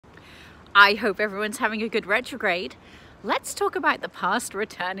I hope everyone's having a good retrograde. Let's talk about the past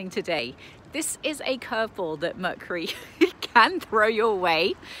returning today. This is a curveball that Mercury can throw your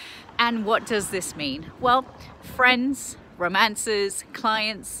way. And what does this mean? Well, friends, romances,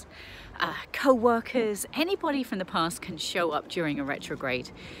 clients, co-workers, anybody from the past can show up during a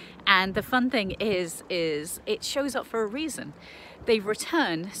retrograde. And the fun thing is it shows up for a reason. They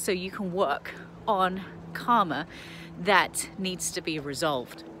return so you can work on karma that needs to be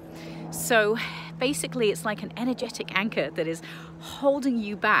resolved. So basically it's like an energetic anchor that is holding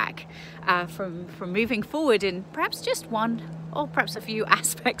you back from moving forward in perhaps just one or perhaps a few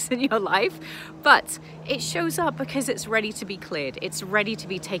aspects in your life, but it shows up because it's ready to be cleared. It's ready to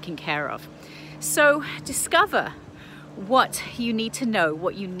be taken care of. So discover what you need to know,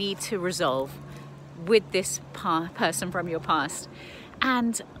 what you need to resolve with this person from your past,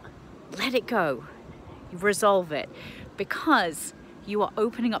 and let it go. Resolve it, because you are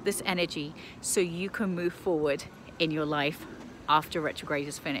opening up this energy so you can move forward in your life after retrograde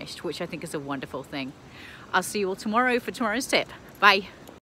is finished, which I think is a wonderful thing. I'll see you all tomorrow for tomorrow's tip. Bye.